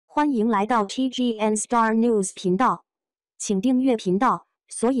欢迎来到 TGN Star News 频道，请订阅频道，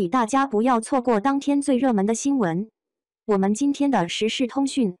所以大家不要错过当天最热门的新闻。我们今天的时事通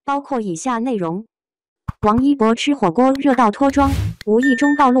讯包括以下内容：王一博吃火锅热到脱妆，无意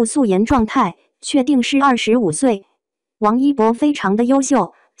中暴露素颜状态，确定是25岁。王一博非常的优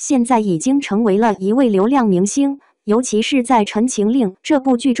秀，现在已经成为了一位流量明星，尤其是在《陈情令》这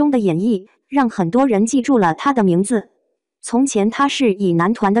部剧中的演绎，让很多人记住了他的名字。从前他是以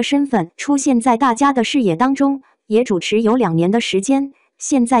男团的身份出现在大家的视野当中，也主持有2年的时间，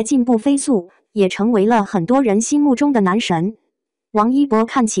现在进步飞速，也成为了很多人心目中的男神。王一博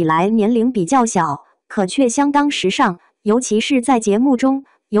看起来年龄比较小，可却相当时尚，尤其是在节目中，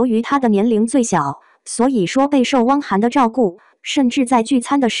由于他的年龄最小，所以说备受汪涵的照顾，甚至在聚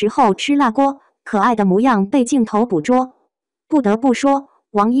餐的时候吃辣锅，可爱的模样被镜头捕捉。不得不说，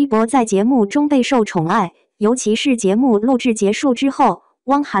王一博在节目中备受宠爱。尤其是节目录制结束之后，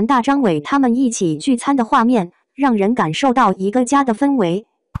汪涵大张伟他们一起聚餐的画面，让人感受到一个家的氛围。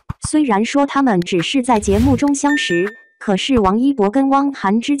虽然说他们只是在节目中相识，可是王一博跟汪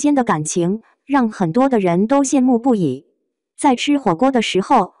涵之间的感情，让很多的人都羡慕不已。在吃火锅的时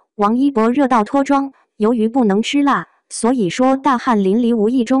候，王一博热到脱妆，由于不能吃辣，所以说大汗淋漓，无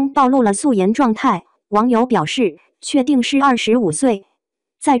意中暴露了素颜状态。网友表示，确定是25岁。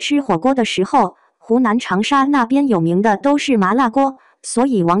在吃火锅的时候，湖南长沙那边有名的都是麻辣锅，所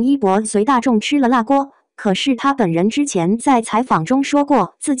以王一博随大众吃了辣锅。可是他本人之前在采访中说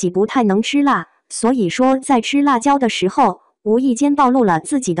过自己不太能吃辣，所以说在吃辣椒的时候无意间暴露了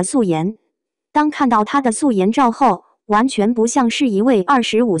自己的素颜。当看到他的素颜照后，完全不像是一位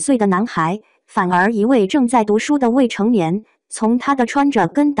25岁的男孩，反而一位正在读书的未成年。从他的穿着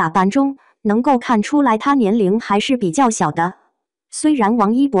跟打扮中，能够看出来他年龄还是比较小的。虽然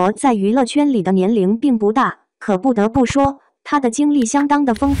王一博在娱乐圈里的年龄并不大，可不得不说，他的经历相当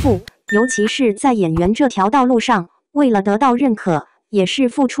的丰富，尤其是在演员这条道路上，为了得到认可，也是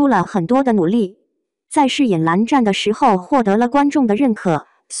付出了很多的努力。在饰演蓝湛的时候获得了观众的认可，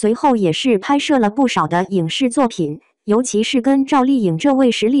随后也是拍摄了不少的影视作品，尤其是跟赵丽颖这位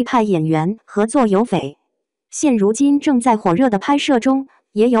实力派演员合作有斐。现如今正在火热的拍摄中，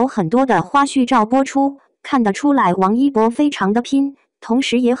也有很多的花絮照播出。看得出来，王一博非常的拼，同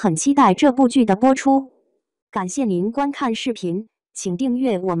时也很期待这部剧的播出。感谢您观看视频，请订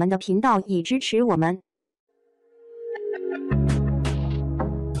阅我们的频道以支持我们。